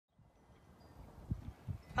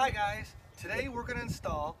Hi guys, today we're going to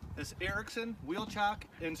install this Erickson wheel chock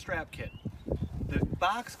and strap kit. The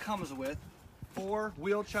box comes with 4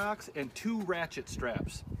 wheel chocks and 2 ratchet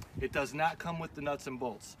straps. It does not come with the nuts and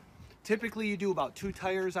bolts. Typically you do about 2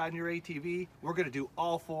 tires on your ATV. We're going to do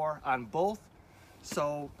all 4 on both.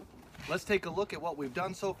 So let's take a look at what we've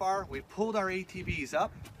done so far. We've pulled our ATVs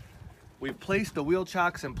up. We've placed the wheel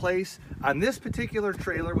chocks in place. On this particular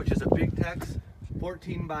trailer, which is a Big Tex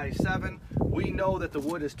 14 by 7, we know that the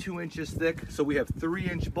wood is 2 inches thick, so we have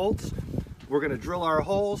 3-inch bolts. We're going to drill our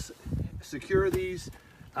holes, secure these,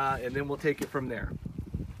 and then we'll take it from there.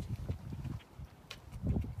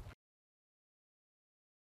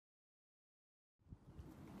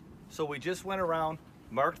 So we just went around,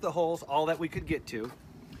 marked the holes, all that we could get to.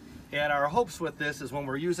 And our hopes with this is when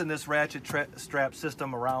we're using this ratchet strap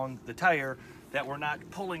system around the tire, that we're not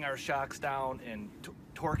pulling our shocks down and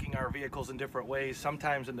torquing our vehicles in different ways.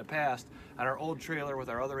 Sometimes in the past, on our old trailer with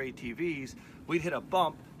our other ATVs, we'd hit a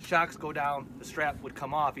bump, shocks go down, the strap would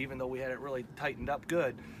come off even though we had it really tightened up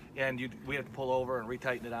good, and we had to pull over and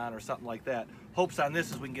retighten it on or something like that. Hopes on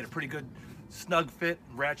this is we can get a pretty good snug fit,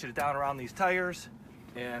 ratchet it down around these tires,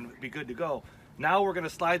 and be good to go. Now we're going to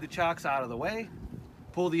slide the chocks out of the way,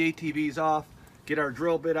 pull the ATVs off, get our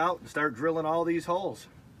drill bit out, and start drilling all these holes.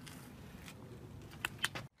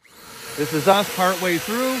 This is us partway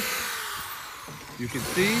through. You can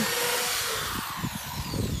see,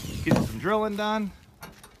 getting some drilling done.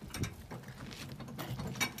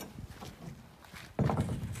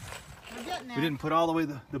 We didn't put all the way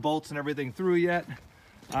the bolts and everything through yet.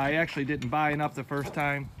 I actually didn't buy enough the first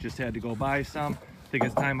time, just had to go buy some. I think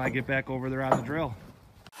it's time I get back over there on the drill.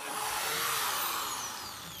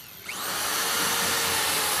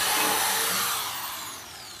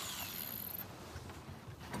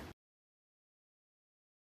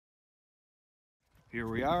 Here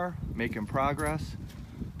we are, making progress,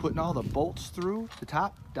 putting all the bolts through the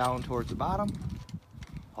top, down towards the bottom.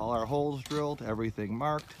 All our holes drilled, everything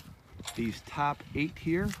marked. These top 8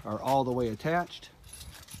 here are all the way attached.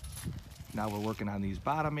 Now we're working on these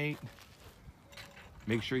bottom 8.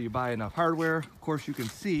 Make sure you buy enough hardware. Of course, you can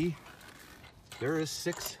see there is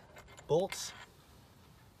 6 bolts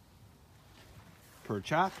per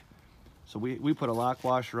chock. So we put a lock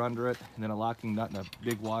washer under it and then a locking nut and a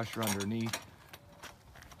big washer underneath.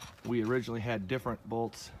 We originally had different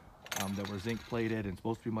bolts that were zinc plated and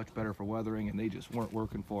supposed to be much better for weathering, and they just weren't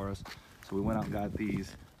working for us. So we went out and got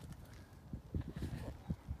these.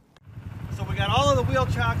 So we got all of the wheel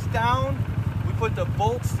chocks down. We put the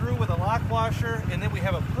bolts through with a lock washer, and then we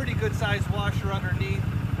have a pretty good sized washer underneath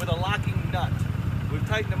with a locking nut. We've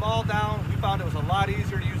tightened them all down. We found it was a lot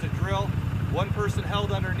easier to use a drill. One person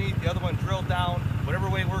held underneath, the other one drilled down, whatever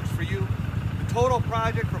way works for you. The total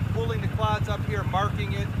project from pulling the quads up here,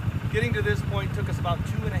 marking it, getting to this point took us about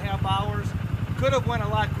 2.5 hours. Could have went a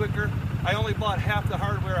lot quicker. I only bought half the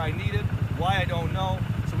hardware I needed. Why, I don't know.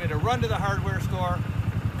 So we had to run to the hardware store,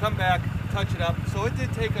 come back, touch it up. So it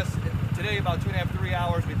did take us today about 2.5 to 3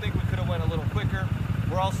 hours. We think we could have went a little quicker.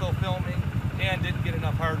 We're also filming and didn't get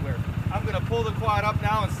enough hardware. I'm gonna pull the quad up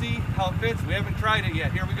now and see how it fits. We haven't tried it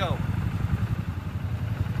yet. Here we go.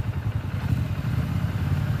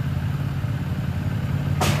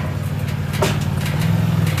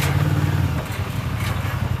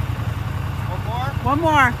 One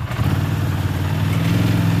more.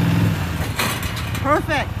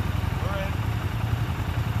 Perfect. We're in.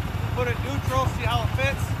 We'll put it neutral, see how it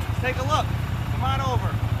fits. Let's take a look. Come on over.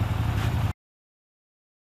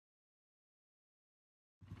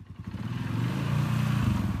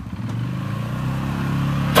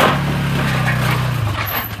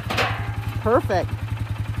 Perfect.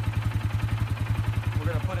 We're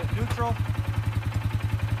going to put it neutral.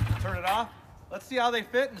 Turn it off. Let's see how they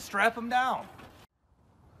fit and strap them down.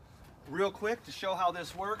 Real quick to show how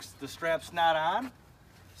this works, the strap's not on.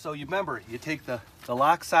 So you remember, you take the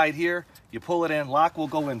lock side here, you pull it in, lock will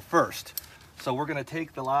go in first. So we're gonna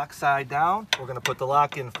take the lock side down, we're gonna put the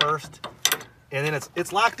lock in first, and then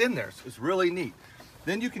it's locked in there. It's really neat.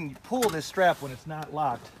 Then you can pull this strap when it's not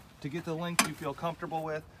locked to get the length you feel comfortable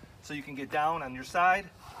with, so you can get down on your side.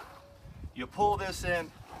 You pull this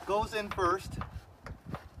in, goes in first.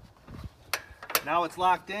 Now it's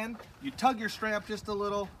locked in. You tug your strap just a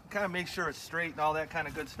little, kind of make sure it's straight and all that kind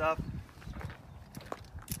of good stuff.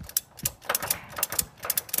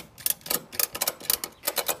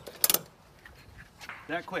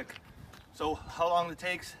 That quick. So how long it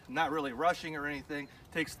takes, not really rushing or anything,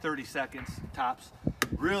 takes 30 seconds tops.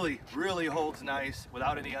 Really, really holds nice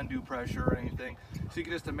without any undue pressure or anything. So you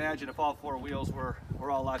can just imagine if all 4 wheels were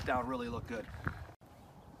all locked down, really look good.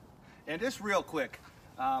 And just real quick,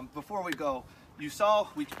 before we go, you saw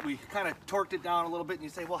we kind of torqued it down a little bit, and you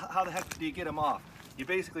say, well, how the heck do you get them off? You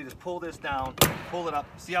basically just pull this down, pull it up,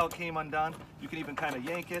 see how it came undone? You can even kind of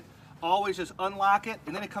yank it. Always just unlock it,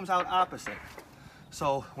 and then it comes out opposite.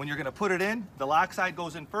 So when you're gonna put it in, the lock side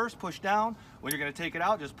goes in first, push down. When you're gonna take it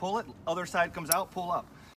out, just pull it, other side comes out, pull up.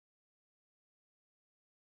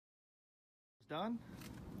 Done.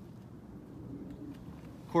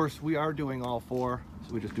 Of course, we are doing all four,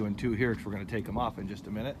 so we're just doing two here because we're gonna take them off in just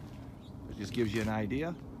a minute. It just gives you an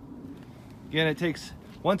idea. Again, it takes,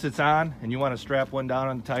 once it's on and you wanna strap one down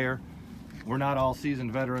on the tire, we're not all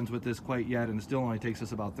seasoned veterans with this quite yet, and it still only takes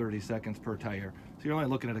us about 30 seconds per tire. So you're only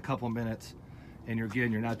looking at a couple minutes, and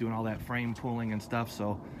you're not doing all that frame pulling and stuff.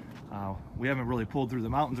 So we haven't really pulled through the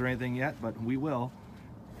mountains or anything yet, but we will.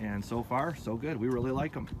 And so far, so good. We really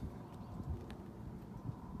like them.